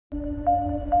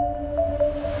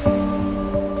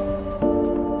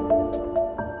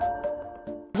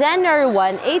January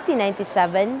 1,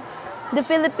 1897, the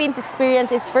Philippines experienced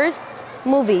its first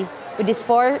movie with its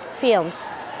 4 films: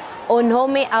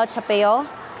 Unhome ao Chapeo,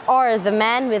 or The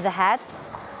Man with the Hat;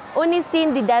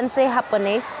 Unisin di Danse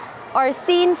Japonés, or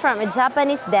Scene from a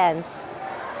Japanese Dance;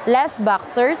 Les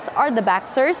Boxers, or The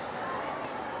Boxers;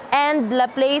 and La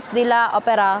Place de la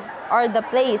Opera, or The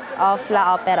Place of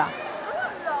la Opera.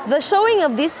 The showing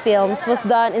of these films was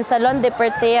done in Salon de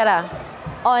Portera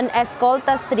on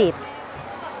Escolta Street.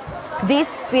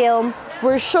 These films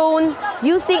were shown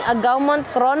using a Gaumont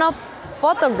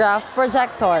chronophotograph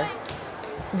projector.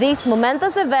 This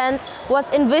momentous event was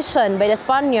envisioned by the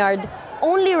Spaniard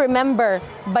only remembered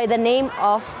by the name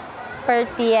of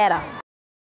Portera.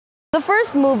 The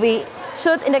first movie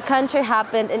shot in the country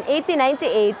happened in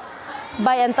 1898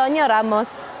 by Antonio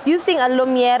Ramos using a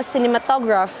Lumiere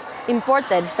cinematograph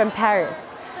imported from Paris.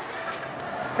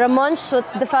 Ramon shot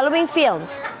the following films: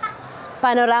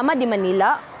 Panorama de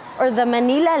Manila, or The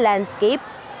Manila Landscape;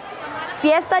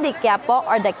 Fiesta de Quiapo,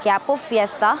 or The Quiapo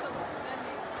Fiesta;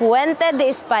 Puente de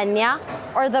España,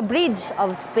 or The Bridge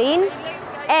of Spain;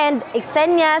 and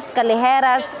Escenas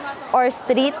Callejeras, or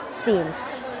Street Scenes.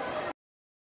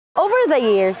 Over the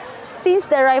years, since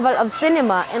the arrival of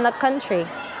cinema in the country,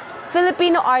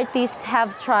 Filipino artists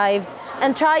have thrived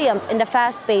and triumphed in the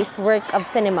fast-paced work of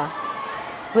cinema.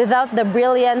 Without the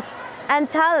brilliance and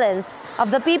talents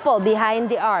of the people behind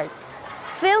the art,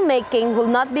 filmmaking will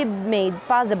not be made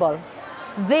possible.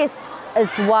 This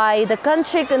is why the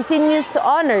country continues to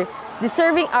honor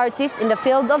deserving artists in the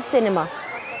field of cinema.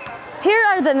 Here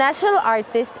are the national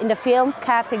artists in the film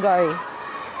category.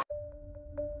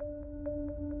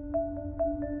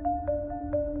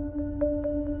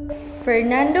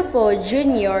 Fernando Poe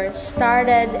Jr.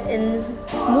 starred in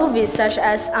movies such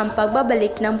as Ang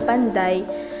Pagbabalik ng Panday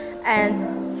and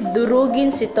Durugin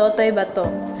si Totoy Bato.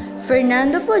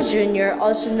 Fernando Poe Jr.,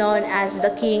 also known as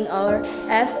the King or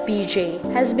FPJ,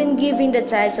 has been given the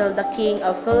title the King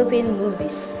of Philippine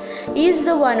Movies. He is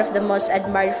one of the most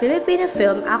admired Filipino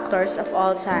film actors of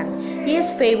all time. He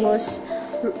is famous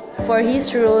for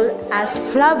his role as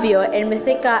Flavio in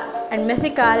mythical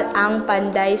Ang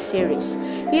Panday series.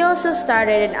 He also starred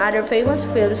in other famous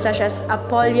films such as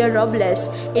Apolio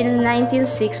Robles in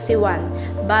 1961,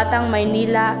 Batang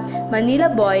Manila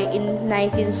Boy in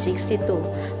 1962,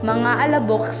 Mga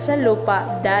Alabok sa Lupa,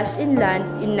 Dust in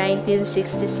Land in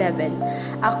 1967,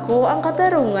 Ako ang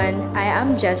Katarungan, I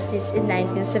Am Justice in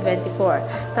 1974,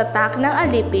 Tatak ng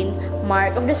Alipin,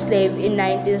 Mark of the Slave in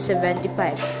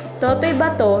 1975, Totoy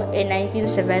Bato in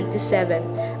 1977,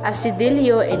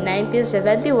 Asidilio in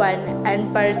 1971,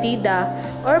 and Partida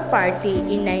or Party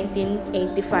in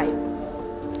 1985.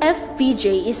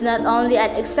 FPJ is not only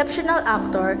an exceptional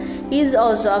actor, he is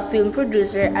also a film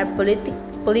producer and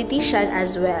politician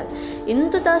as well.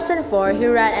 In 2004, he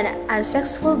ran an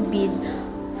unsuccessful bid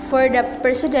for the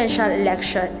presidential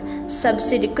election.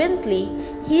 Subsequently,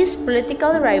 his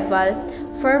political rival,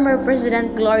 former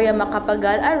President Gloria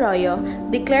Macapagal Arroyo,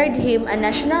 declared him a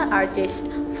national artist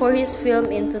for his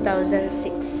film in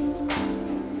 2006.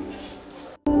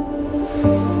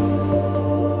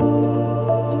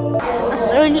 As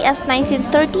early as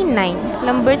 1939,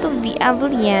 Lamberto V.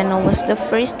 Avellano was the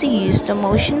first to use the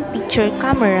motion picture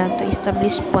camera to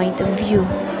establish point of view,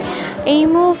 a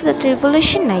move that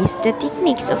revolutionized the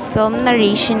techniques of film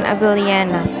narration.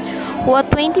 Avellana, who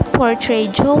at 20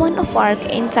 portrayed Joan of Arc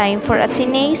in time for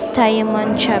Athenaeus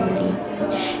Diamond Chablis,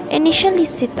 initially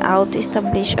set out to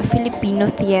establish a Filipino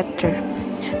theater.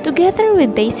 Together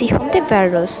with Daisy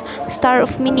Hontiveros, star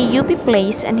of many UP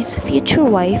plays, and his future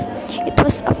wife, it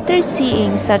was after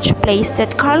seeing such plays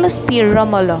that Carlos P.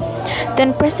 Romulo,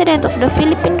 then president of the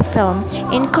Philippine Film,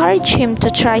 encouraged him to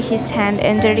try his hand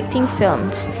in directing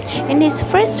films. In his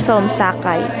first film,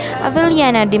 Sakay,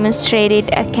 Avellana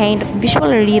demonstrated a kind of visual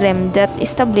rhythm that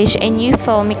established a new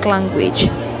filmic language.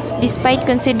 Despite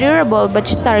considerable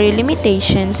budgetary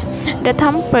limitations that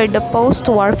hampered the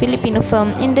post-war Filipino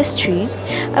film industry,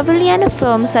 Avellana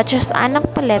films such as Anak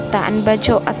Paleta and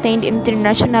Badyo attained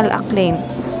international acclaim.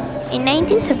 In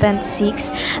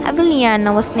 1976,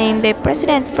 Avellana was named by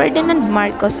President Ferdinand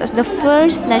Marcos as the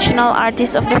first national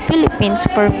artist of the Philippines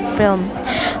for film.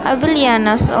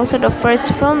 Avellana is also the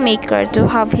first filmmaker to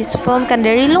have his film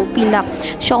Kandarilong Pilak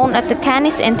shown at the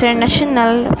Cannes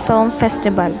International Film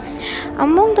Festival.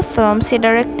 Among the films he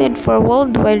directed for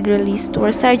worldwide release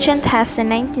were Sergeant Hassan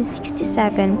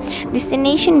 1967,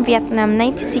 Destination Vietnam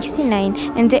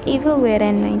 1969, and The Evil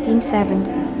Weren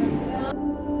 1970.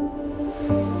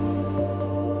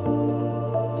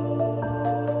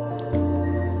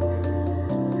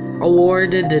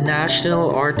 Awarded the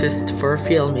National Artist for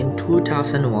Film in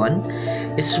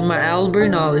 2001, Ismael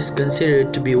Bernal is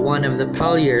considered to be one of the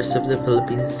pioneers of the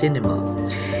Philippine cinema.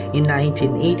 In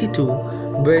 1982,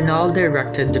 Bernal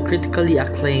directed the critically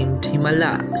acclaimed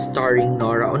Himala, starring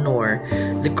Nora Honor,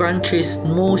 the country's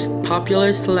most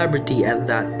popular celebrity at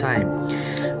that time.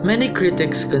 Many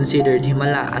critics considered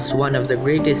Himala as one of the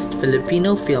greatest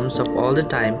Filipino films of all the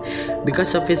time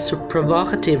because of its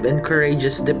provocative and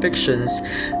courageous depictions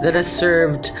that has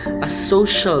served as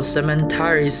social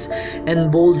commentaries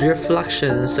and bold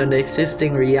reflections on the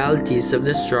existing realities of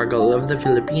the struggle of the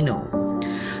Filipino.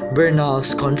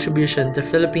 Bernal's contribution to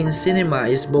Philippine cinema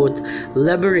is both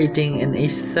liberating and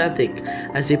aesthetic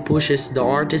as he pushes the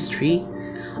artistry.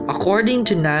 According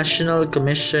to National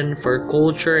Commission for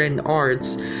Culture and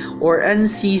Arts, or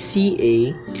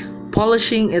NCCA,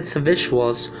 polishing its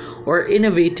visuals or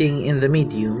innovating in the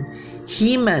medium,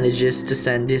 he manages to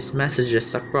send his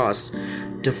messages across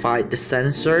to fight the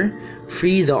censor,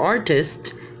 free the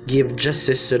artist, give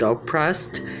justice to the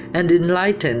oppressed, and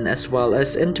enlighten as well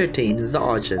as entertain the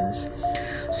audience.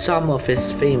 Some of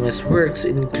his famous works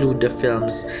include the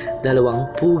films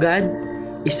Dalawang Pugad,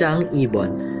 Isang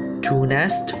Ibon, Two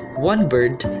Nest, One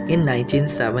Bird in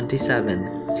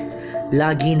 1977.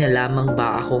 Lagi na lamang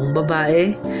ba akong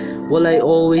babae? Will I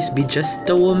always be just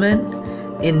a woman?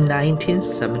 In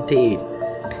 1978.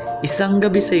 Isang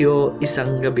gabi sa'yo,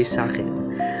 isang gabi sa'kin.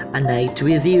 A Night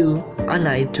with You, A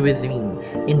Night with Me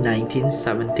in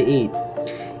 1978.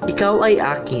 Ikaw ay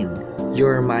akin,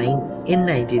 You're Mine in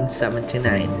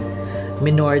 1979.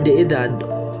 Menor de Edad,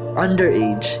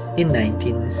 Underage in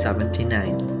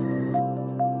 1979.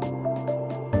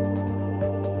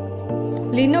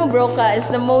 Lino Brocka is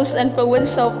the most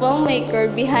influential filmmaker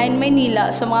behind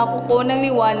Maynila sa mga kuko ng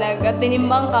liwanag at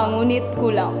tinimbang ka ngunit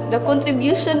kulang. The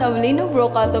contribution of Lino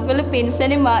Brocka to Philippine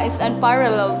cinema is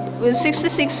unparalleled, with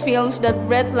 66 films that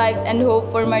breathe life and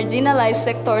hope for marginalized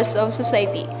sectors of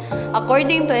society.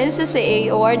 According to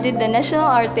NCCA, awarded the National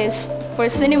Artist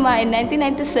for Cinema in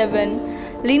 1997,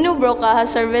 Lino Brocka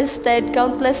has harvested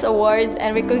countless awards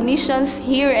and recognitions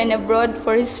here and abroad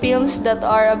for his films that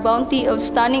are a bounty of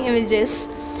stunning images,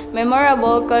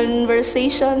 memorable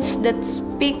conversations that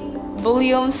speak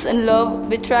volumes in love,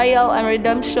 betrayal and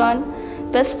redemption,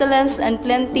 pestilence and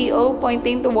plenty, all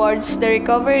pointing towards the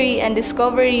recovery and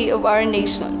discovery of our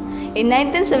nation. In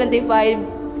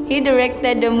 1975, he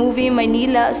directed the movie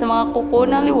Maynila sa mga kuko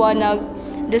ng liwanag.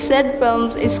 The said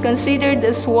film is considered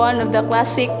as one of the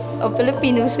classics of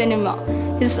Filipino cinema.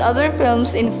 His other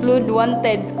films include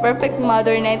Wanted, Perfect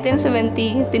Mother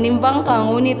 1970, Tinimbang ka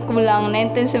ngunit kulang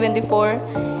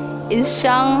 1974,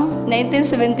 Insyang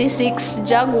 1976,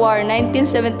 Jaguar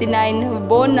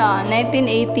 1979, Bona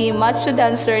 1980, Macho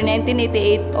Dancer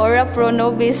 1988, Ora Pro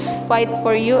Nobis, Fight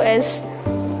for US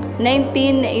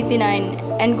 1989,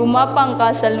 and Gumapang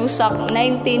Ka sa Lusak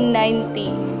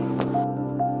 1990.